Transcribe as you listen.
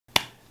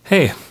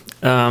Hey,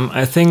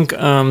 I think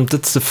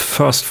that's the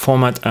first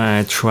format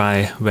I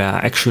try where I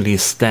actually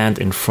stand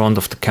in front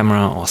of the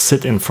camera or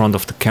sit in front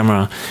of the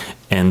camera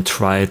and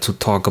try to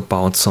talk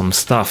about some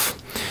stuff.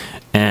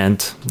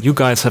 And you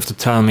guys have to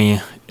tell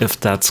me if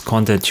that's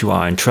content you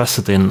are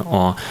interested in,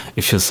 or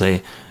if you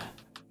say,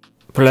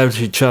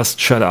 Polarity, just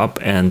shut up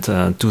and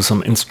do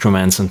some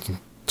instruments and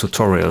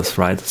tutorials,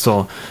 right?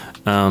 So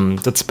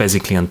that's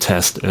basically a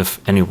test if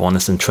anyone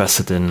is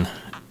interested in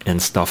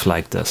stuff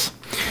like this.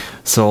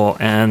 So,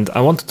 and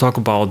I want to talk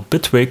about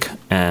Bitwig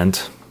and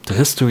the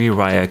history,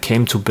 why I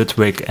came to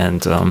Bitwig,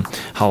 and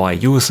how I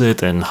use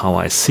it and how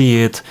I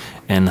see it,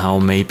 and how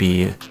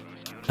maybe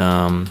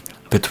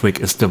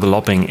Bitwig is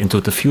developing into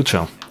the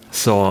future.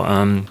 So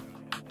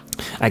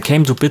I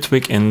came to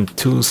Bitwig in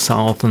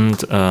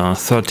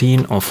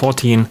 2013 or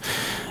 14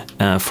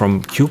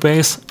 from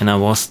Cubase, and I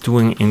was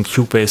doing in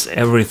Cubase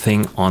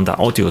everything on the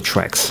audio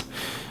tracks.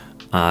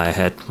 I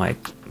had my,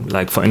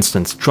 like for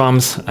instance,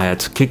 drums, I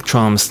had kick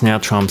drums, snare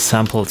drums,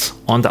 samples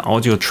on the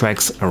audio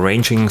tracks,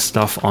 arranging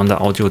stuff on the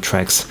audio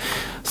tracks,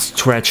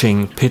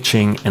 stretching,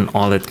 pitching, and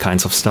all that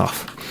kinds of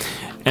stuff.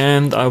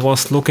 And I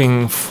was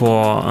looking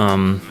for,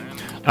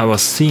 I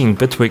was seeing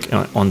Bitwig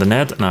on the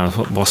net, and I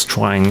was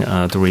trying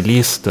to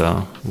release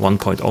the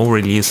 1.0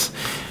 release.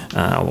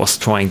 I was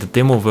trying the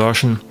demo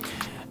version,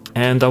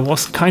 and I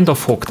was kind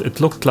of hooked. It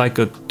looked like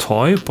a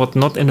toy, but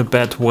not in a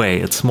bad way.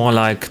 It's more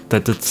like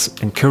that it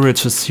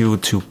encourages you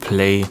to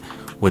play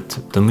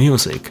with the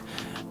music.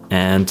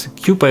 And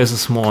Cubase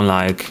is more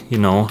like, you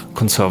know,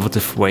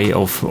 conservative way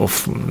of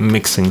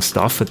mixing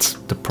stuff. It's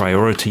the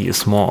priority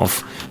is more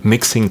of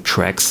mixing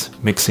tracks,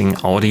 mixing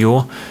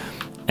audio.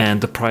 And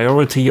the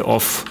priority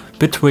of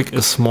Bitwig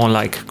is more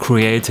like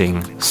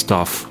creating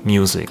stuff,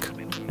 music,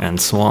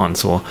 and so on.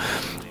 So,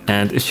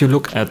 and if you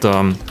look at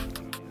the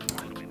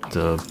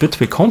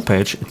Bitwig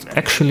homepage, it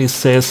actually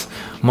says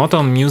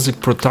modern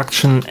music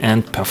production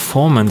and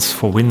performance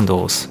for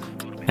Windows.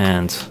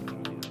 And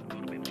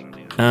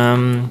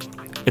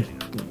it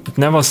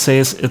never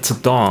says it's a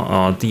DAW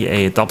or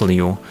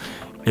DAW.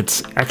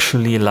 It's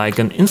actually like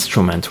an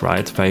instrument,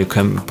 right? Where you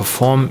can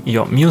perform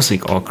your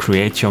music or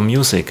create your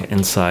music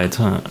inside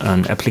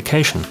an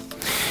application.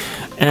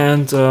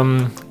 And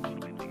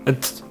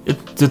it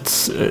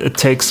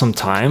takes some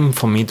time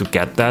for me to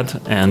get that,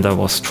 and I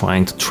was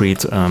trying to treat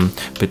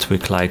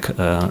Bitwig like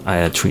I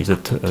had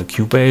treated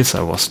Cubase.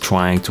 I was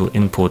trying to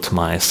input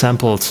my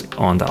samples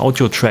on the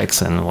audio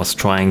tracks and was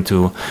trying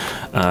to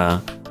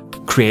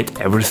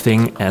create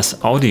everything as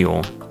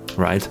audio,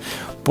 right?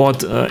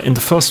 But in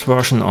the first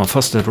version or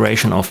first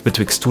iteration of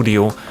Bitwig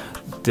Studio,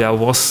 there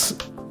was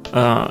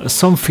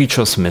some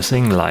features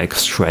missing, like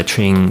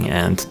stretching,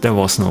 and there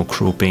was no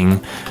grouping,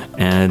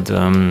 and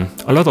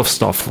a lot of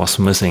stuff was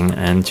missing,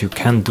 and you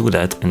can do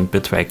that in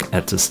Bitwig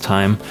at this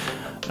time.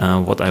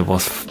 What I've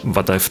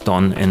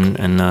done in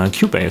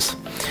Cubase.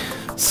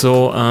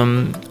 So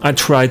I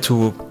try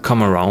to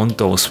come around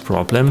those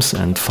problems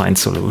and find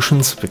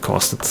solutions,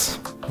 because it's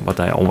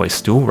what I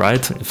always do,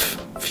 right? If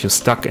you're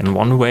stuck in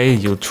one way,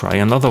 you try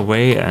another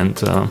way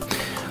and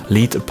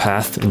lead a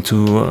path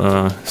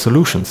into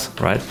solutions,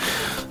 right?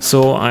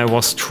 So I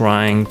was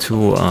trying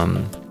to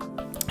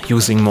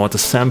using more the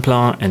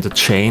sampler and the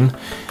chain,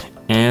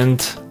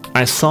 and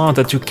I saw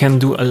that you can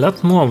do a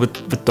lot more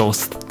with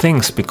those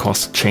things,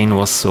 because the chain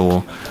was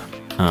so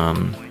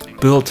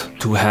built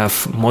to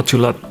have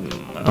modular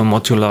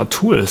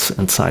tools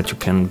inside. You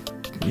can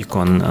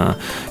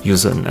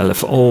use an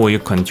LFO, you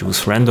can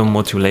use random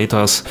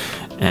modulators,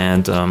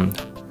 and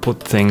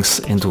put things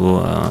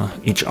into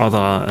each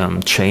other,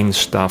 change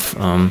stuff,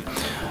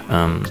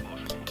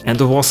 and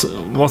there was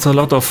a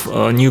lot of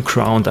new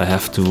ground I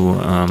have to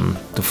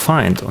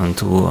find and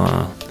to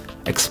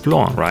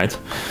explore, right?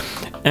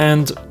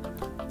 And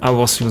I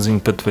was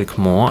using Bitwig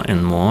more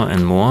and more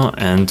and more,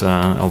 and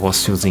I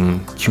was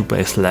using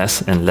Cubase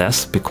less and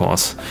less,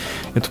 because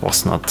it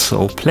was not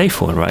so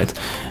playful, right?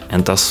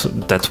 And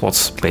that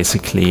was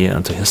basically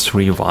the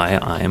history why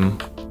I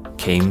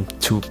came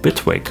to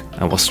Bitwig.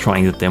 I was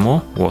trying the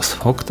demo, was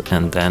hooked,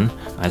 and then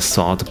I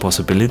saw the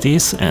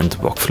possibilities, and the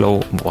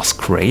workflow was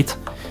great.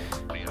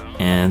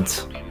 And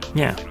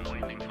yeah,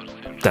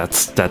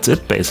 that's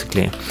it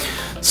basically.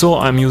 So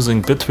I'm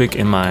using Bitwig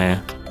in my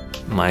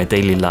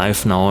daily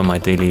life now, in my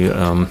daily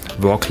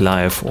work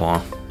life,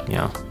 or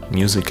yeah,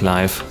 music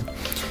life.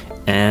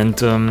 And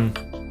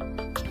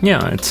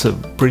yeah, it's a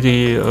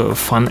pretty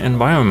fun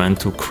environment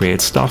to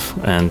create stuff,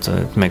 and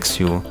it makes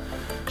you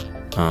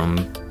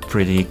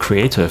pretty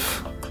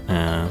creative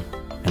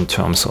in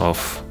terms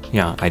of,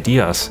 yeah,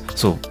 ideas.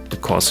 So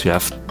because you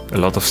have a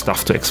lot of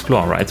stuff to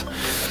explore, right?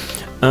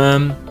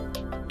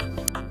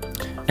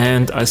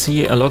 And I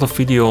see a lot of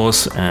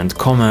videos and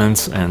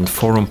comments and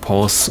forum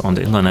posts on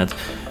the internet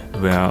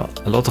where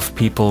a lot of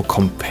people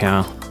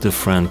compare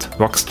different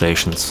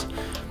workstations.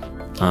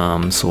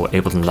 So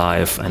Ableton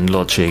Live and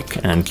Logic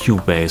and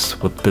Cubase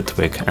with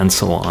Bitwig and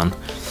so on.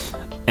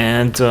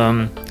 And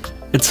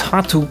it's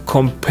hard to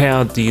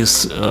compare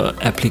these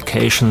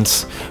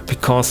applications,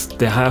 because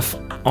they have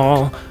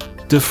all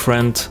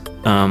different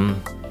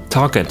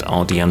target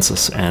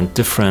audiences and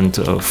different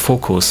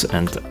focus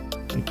and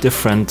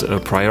different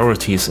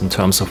priorities in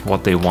terms of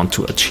what they want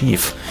to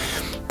achieve.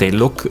 They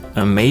look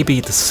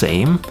maybe the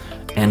same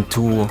and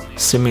do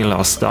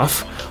similar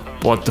stuff,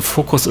 but the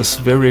focus is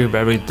very,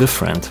 very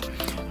different.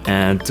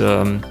 And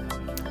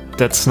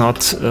that's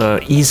not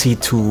easy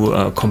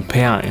to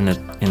compare in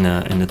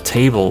a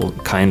table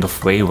kind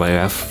of way, where you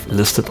have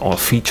listed all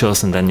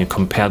features and then you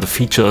compare the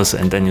features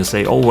and then you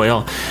say, oh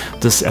well,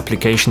 this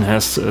application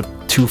has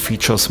 2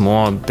 features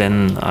more,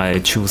 then I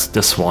choose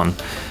this one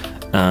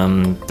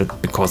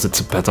because it's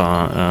a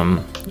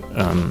better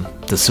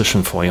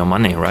decision for your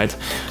money, right?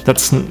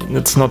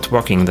 It's not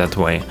working that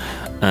way.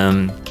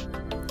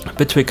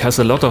 Bitwig has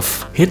a lot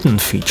of hidden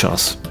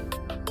features,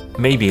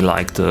 maybe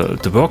like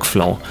the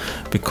workflow,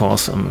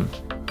 because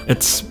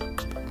it's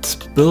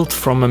built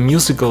from a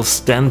musical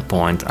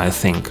standpoint, I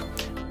think.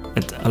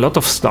 A lot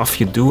of stuff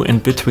you do in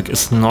Bitwig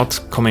is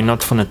coming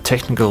not from a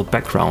technical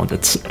background.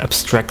 It's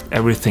abstract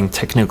everything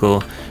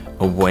technical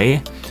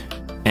away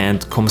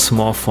and comes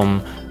more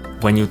from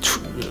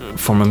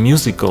from a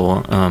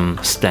musical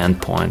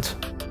standpoint,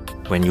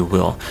 when you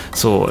will.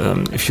 So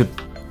if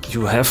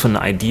you have an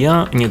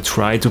idea and you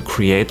try to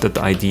create that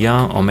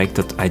idea or make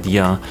that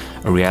idea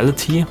a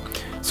reality,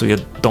 so you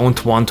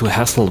don't want to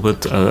hassle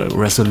with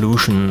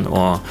resolution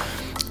or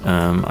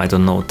I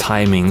don't know,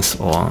 timings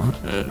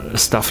or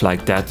stuff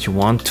like that. You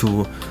want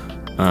to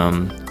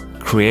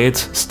create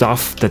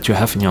stuff that you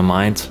have in your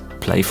mind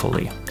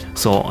playfully.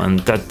 So, and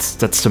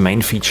that's the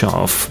main feature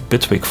of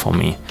Bitwig for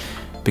me,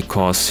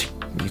 because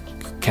you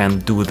can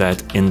do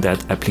that in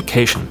that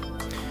application.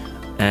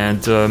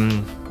 And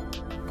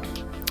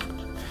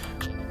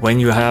when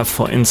you have,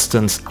 for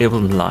instance,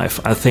 Ableton Live,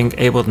 I think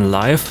Ableton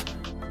Live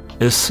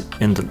is,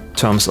 in the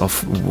terms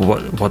of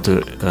what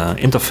the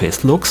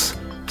interface looks,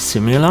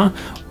 similar,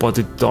 but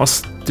it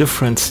does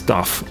different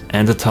stuff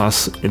and it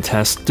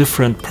has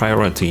different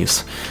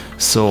priorities.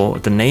 So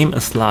the name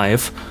is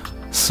Live,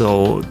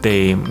 so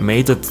they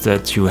made it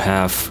that you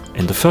have,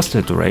 in the first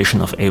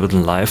iteration of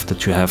Ableton Live,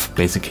 that you have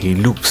basically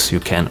loops. You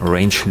can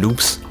arrange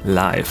loops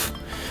live.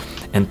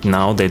 And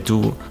now they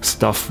do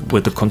stuff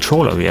with the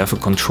controller. We have a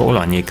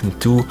controller and you can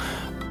do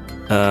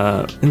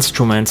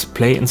instruments,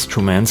 play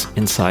instruments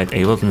inside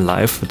Ableton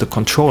Live with the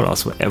controller.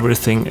 So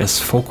everything is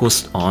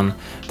focused on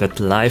that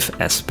live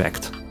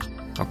aspect.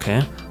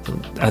 Okay, so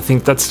I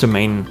think that's the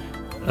main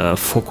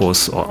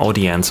focus or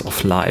audience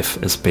of Live,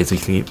 is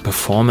basically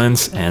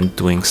performance and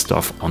doing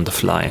stuff on the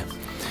fly.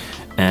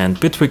 And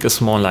Bitwig is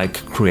more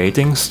like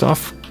creating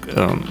stuff,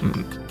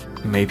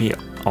 maybe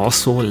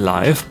also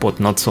live, but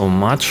not so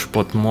much,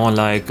 but more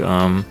like in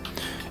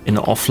an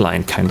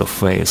offline kind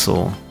of way,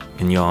 so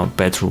in your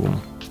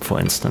bedroom, for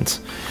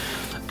instance.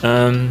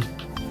 And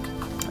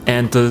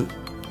the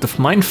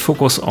main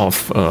focus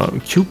of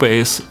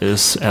Cubase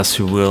is, as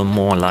you will,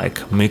 more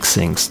like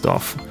mixing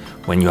stuff.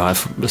 When you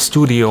have a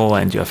studio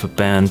and you have a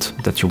band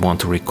that you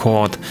want to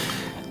record,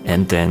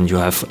 and then you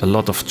have a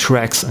lot of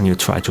tracks and you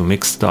try to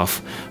mix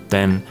stuff,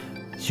 then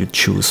you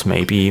choose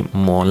maybe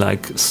more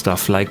like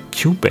stuff like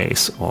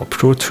Cubase or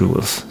Pro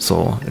Tools.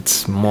 So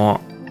it's more,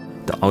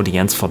 the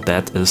audience for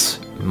that is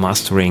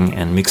mastering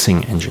and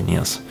mixing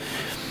engineers.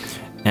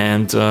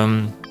 And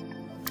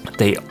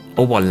they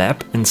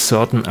overlap in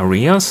certain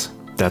areas,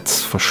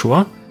 that's for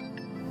sure,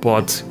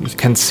 but you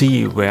can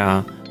see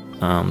where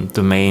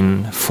the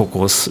main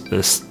focus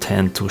is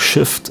tend to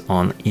shift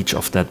on each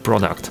of that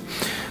product.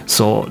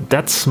 So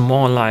that's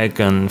more like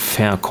a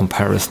fair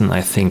comparison,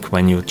 I think,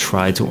 when you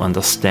try to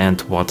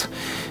understand what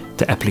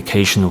the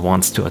application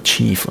wants to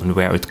achieve and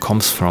where it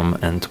comes from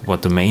and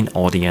what the main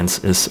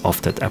audience is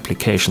of that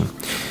application.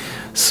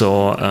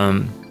 So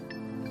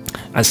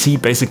I see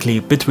basically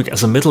Bitwig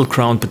as a middle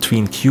ground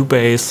between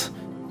Cubase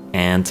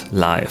and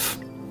Live.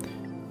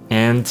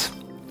 And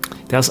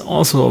there's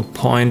also a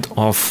point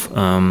of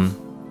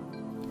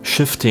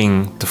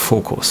shifting the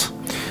focus.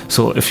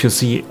 So if you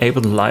see,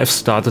 Ableton Live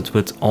started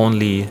with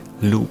only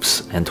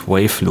loops and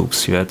wave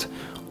loops. You had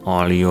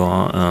all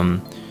your,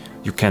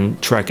 you can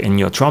track in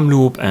your drum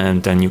loop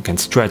and then you can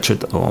stretch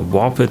it or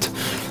warp it,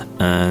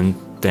 and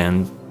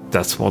then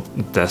that's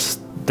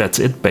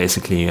it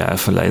basically. You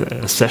have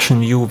a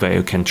session view where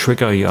you can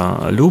trigger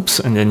your loops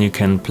and then you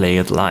can play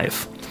it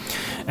live.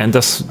 And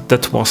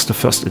that was the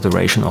first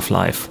iteration of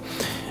Live.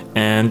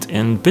 And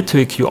in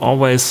Bitwig you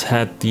always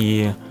had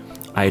the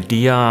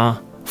idea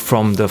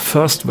from the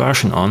first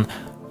version on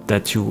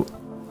that you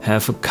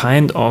have a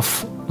kind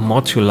of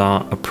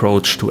modular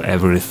approach to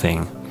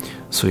everything.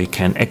 So you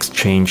can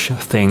exchange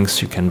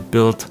things, you can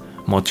build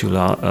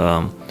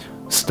modular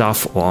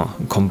stuff or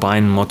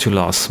combine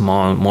modular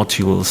small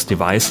modules,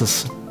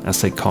 devices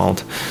as they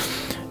called,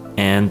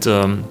 and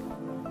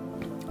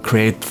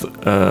create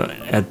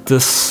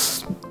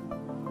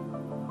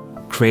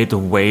a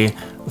way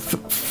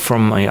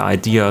from my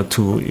idea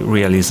to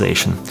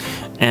realization.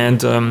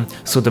 And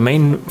so the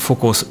main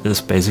focus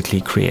is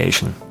basically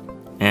creation.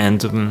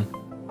 And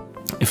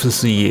if you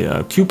see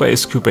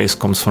Cubase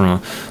comes from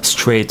a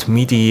straight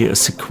MIDI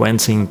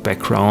sequencing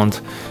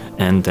background,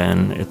 and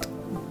then it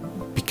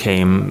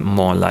became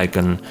more like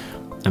a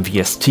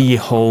VST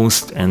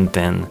host, and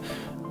then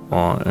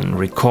a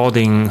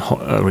recording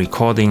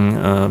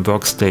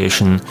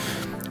workstation,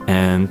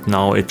 and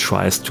now it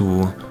tries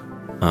to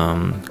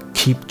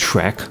keep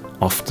track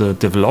of the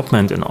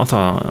development in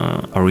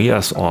other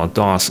areas or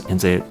doors,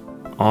 and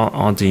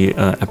all the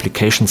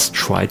applications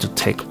try to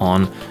take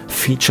on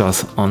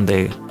features on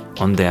their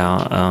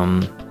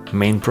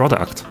main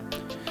product.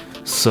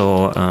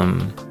 So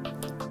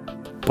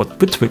but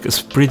Bitwig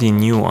is pretty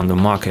new on the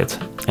market,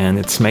 and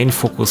its main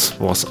focus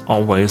was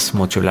always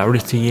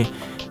modularity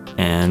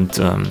and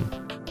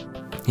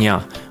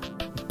yeah,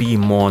 be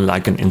more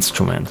like an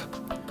instrument.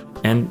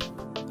 And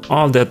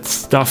all that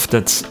stuff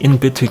that's in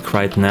Bitwig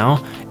right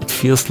now, it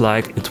feels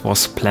like it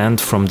was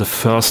planned from the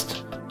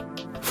first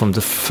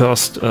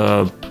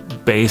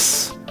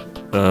base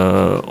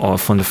or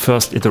from the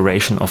first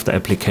iteration of the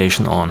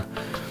application on.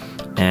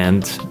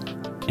 And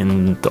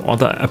in the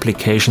other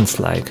applications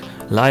like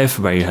Live,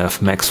 where you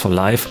have Max for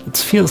Live, it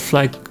feels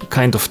like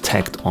kind of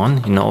tagged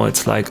on, you know.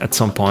 It's like at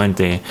some point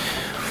they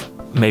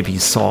maybe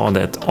saw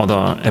that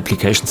other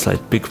applications like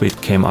Bitwig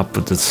came up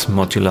with this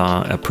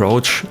modular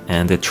approach,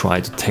 and they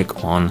tried to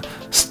take on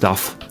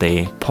stuff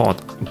they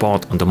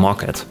bought on the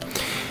market.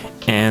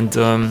 And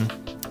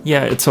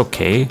yeah, it's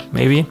okay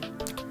maybe,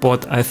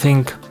 but I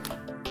think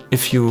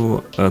if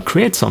you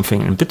create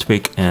something in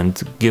Bitwig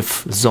and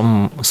give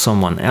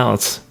someone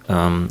else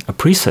a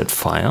preset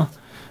file,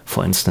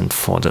 for instance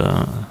for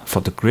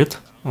the grid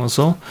or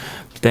so,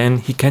 then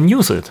he can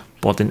use it.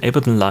 But in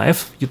Ableton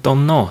Live, you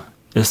don't know.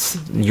 Is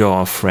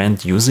your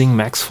friend using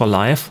Max for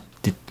Live?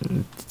 Did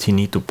he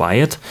need to buy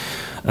it?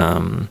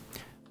 And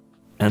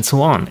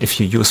so on. If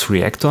you use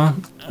Reactor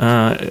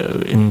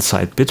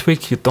inside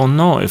Bitwig, you don't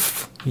know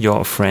if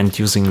your friend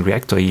using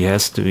Reactor, he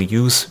has to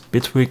use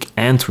Bitwig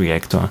and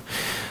Reactor.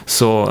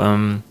 So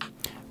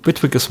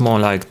Bitwig is more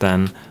like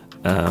then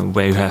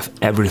where you have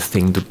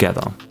everything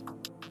together.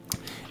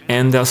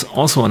 And there's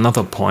also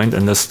another point,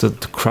 and that's the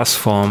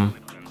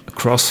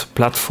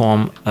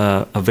cross-platform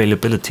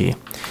availability.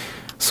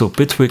 So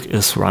Bitwig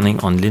is running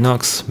on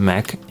Linux,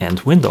 Mac, and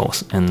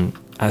Windows, and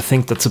I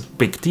think that's a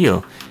big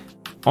deal.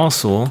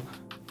 Also,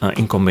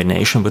 in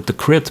combination with the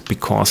grid,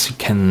 because you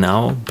can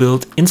now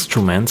build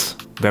instruments,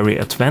 very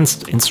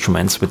advanced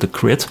instruments with the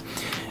grid,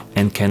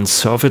 and can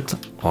serve it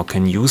or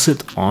can use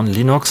it on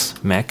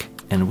Linux, Mac,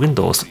 and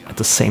Windows at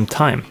the same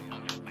time.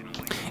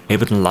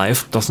 Ableton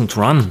Live doesn't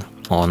run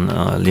on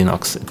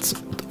Linux, it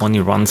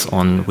only runs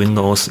on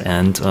Windows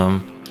and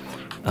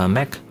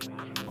Mac.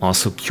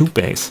 Also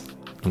Cubase.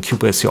 In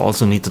Cubase you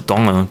also need the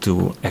dongle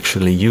to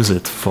actually use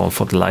it for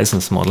the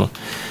license model,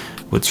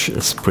 which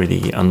is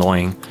pretty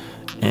annoying.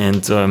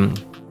 And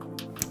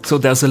so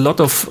there's a lot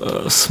of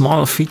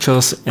small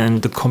features,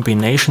 and the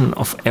combination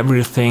of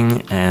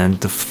everything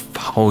and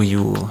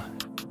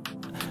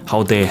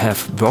how they have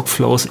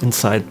workflows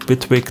inside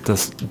Bitwig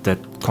that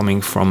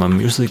coming from a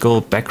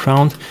musical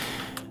background,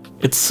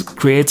 it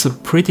creates a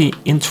pretty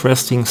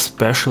interesting,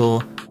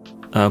 special,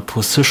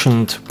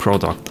 positioned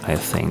product, I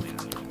think.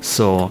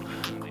 So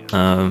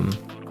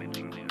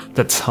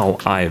that's how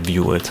I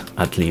view it,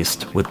 at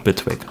least with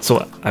Bitwig.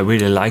 So I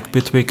really like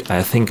Bitwig.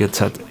 I think it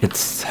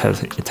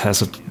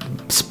has a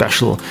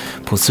special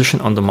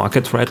position on the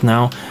market right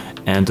now,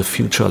 and the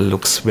future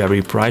looks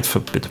very bright for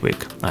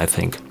Bitwig, I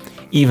think.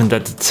 Even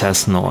that it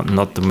has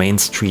not the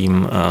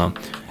mainstream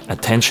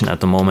attention at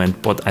the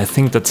moment, but I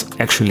think that's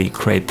actually a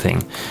great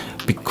thing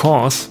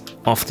because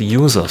of the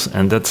users.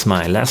 And that's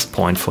my last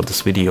point for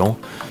this video.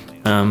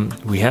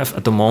 We have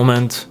at the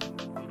moment,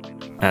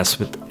 as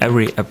with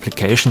every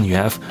application, you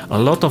have a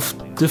lot of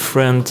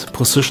different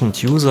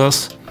positioned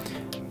users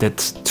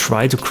that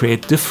try to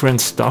create different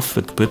stuff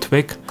with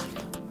Bitwig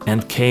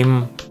and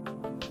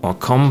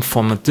come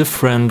from a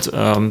different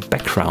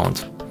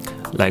background.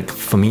 Like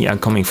for me, I'm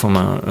coming from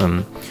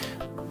a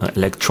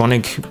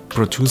electronic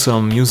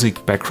producer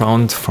music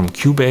background from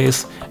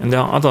Cubase, and there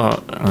are other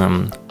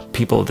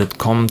people that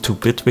come to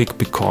Bitwig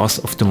because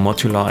of the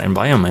modular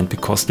environment,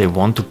 because they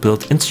want to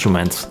build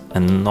instruments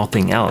and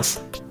nothing else.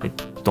 They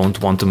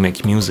don't want to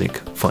make music,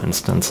 for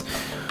instance.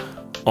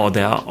 Or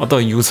there are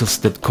other users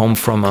that come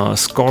from a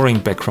scoring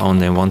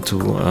background. They want to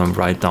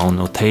write down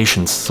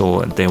notations,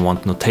 so they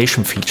want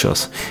notation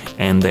features.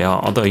 And there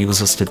are other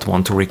users that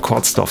want to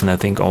record stuff, and I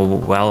think, oh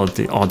well,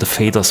 all the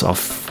faders are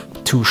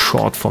too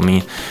short for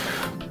me.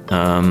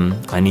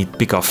 I need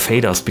bigger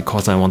faders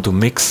because I want to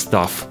mix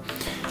stuff.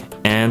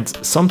 And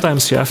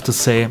sometimes you have to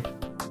say,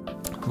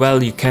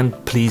 well, you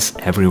can't please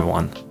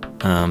everyone.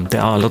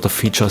 There are a lot of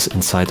features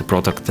inside the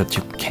product that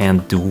you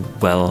can't do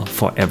well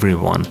for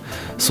everyone.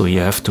 So you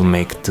have to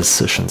make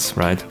decisions,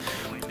 right?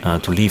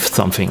 To leave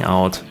something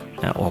out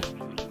or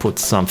put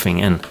something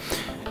in.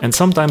 And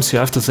sometimes you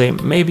have to say,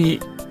 maybe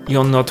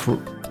you're not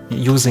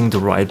using the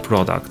right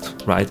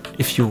product, right?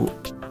 If you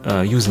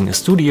are using a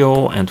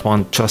studio and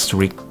want just to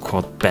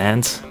record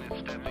bands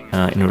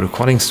in a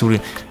recording studio,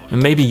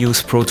 maybe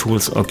use Pro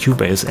Tools or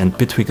Cubase, and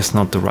Bitwig is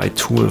not the right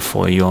tool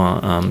for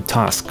your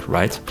task,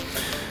 right?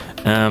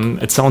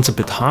 It sounds a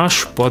bit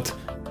harsh, but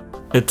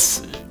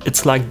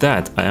it's like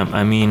that.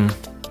 I mean,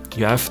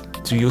 you have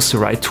to use the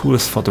right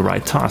tools for the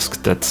right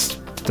task. That's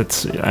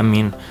I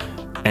mean,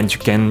 and you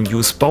can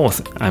use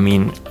both. I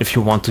mean, if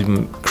you want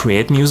to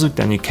create music,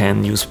 then you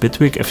can use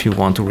Bitwig. If you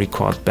want to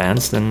record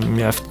bands, then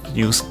you have to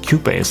use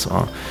Cubase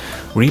or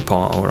Reaper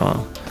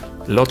or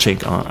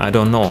Logic, or I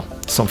don't know,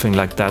 something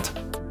like that.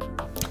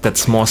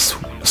 That's more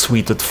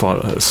suited for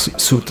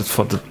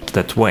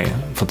that way,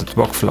 for that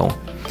workflow.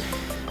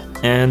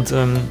 And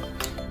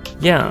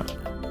yeah,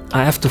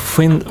 I have to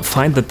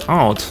find it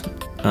out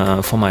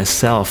for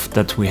myself,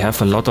 that we have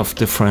a lot of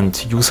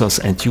different users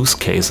and use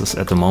cases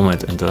at the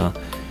moment in the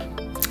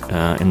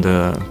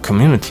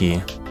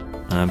community,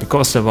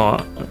 because there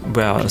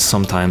were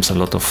sometimes a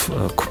lot of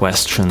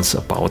questions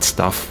about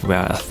stuff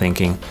where I'm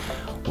thinking,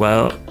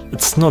 well,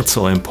 it's not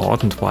so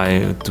important.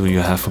 Why do you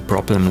have a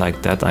problem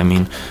like that? I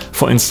mean,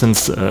 for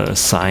instance,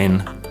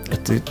 sine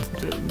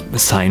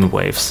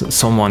waves.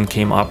 Someone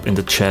came up in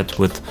the chat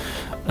with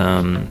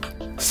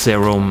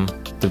serum.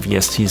 The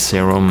VST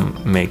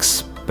serum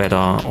makes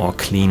better or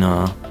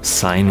cleaner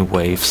sine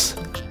waves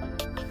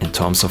in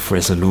terms of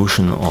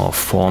resolution or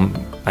form.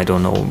 I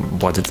don't know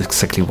what it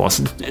exactly was.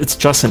 It's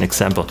just an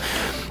example,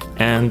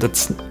 and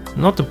it's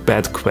not a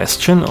bad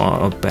question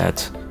or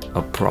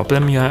a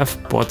problem you have,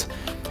 but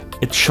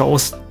it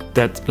shows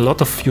that a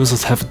lot of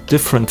users have a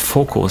different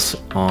focus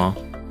or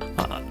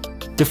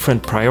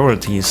different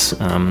priorities.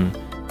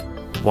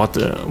 What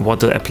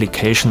the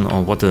application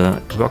or what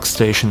the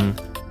workstation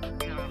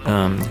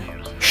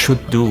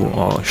should do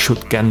or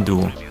can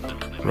do,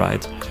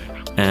 right?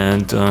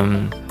 And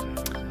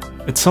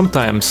it's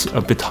sometimes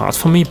a bit hard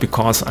for me,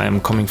 because I'm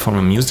coming from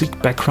a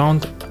music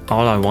background.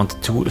 All I want to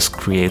do is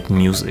create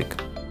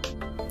music.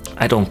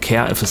 I don't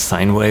care if a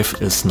sine wave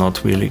is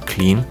not really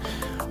clean.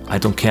 I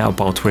don't care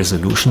about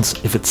resolutions.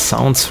 If it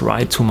sounds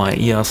right to my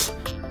ears,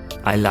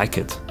 I like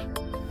it.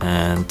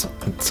 And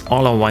it's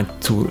all I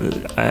want to,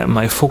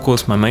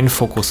 my main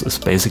focus is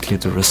basically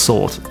the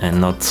result,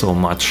 and not so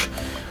much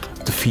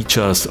the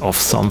features of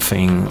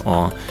something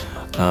or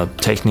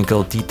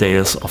technical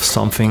details of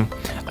something.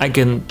 I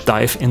can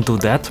dive into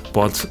that,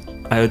 but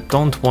I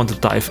don't want to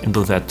dive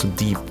into that too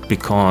deep,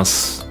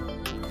 because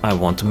I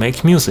want to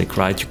make music,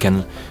 right? You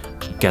can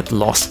get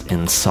lost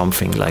in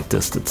something like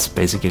this. That's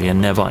basically a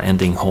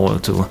never-ending hole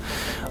to,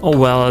 oh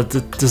well,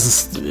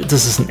 this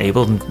is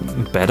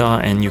enabled better,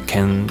 and you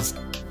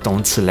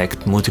don't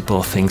select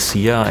multiple things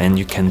here, and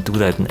you can do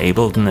that in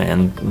Ableton,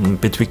 and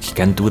Bitwig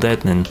can do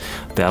that, and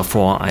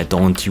therefore I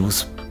don't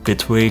use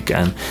Bitwig.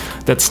 And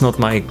that's not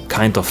my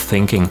kind of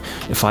thinking.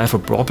 If I have a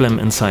problem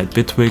inside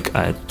Bitwig,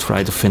 I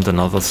try to find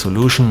another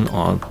solution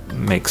or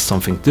make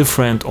something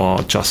different,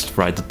 or just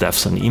write the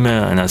devs an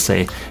email and I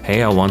say,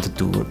 hey, I want to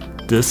do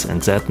this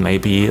and that,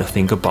 maybe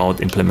think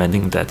about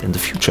implementing that in the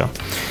future.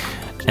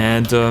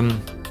 And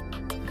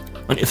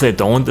if they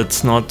don't,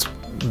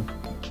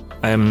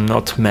 I'm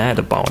not mad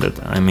about it.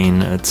 I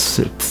mean, it's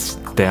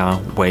their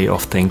way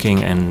of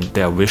thinking and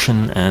their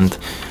vision, and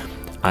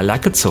I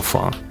like it so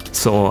far.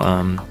 So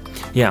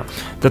yeah,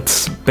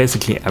 that's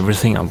basically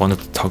everything I wanted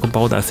to talk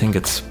about. I think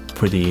it's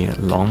pretty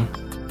long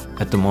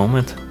at the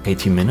moment,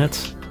 80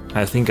 minutes.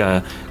 I think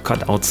I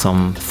cut out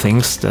some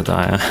things that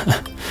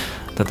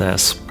I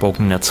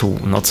spoken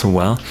not so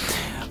well.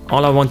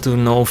 All I want to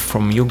know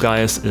from you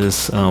guys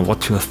is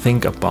what you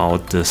think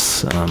about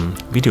this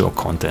video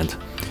content.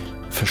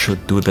 If I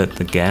should do that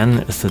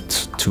again, is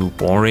it too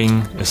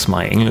boring? Is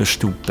my English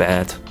too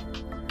bad?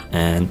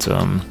 And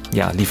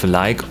yeah, leave a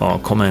like or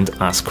comment,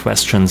 ask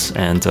questions,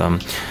 and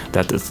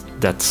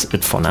that's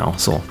it for now.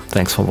 So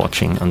thanks for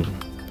watching, and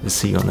we'll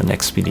see you on the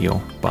next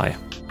video. Bye.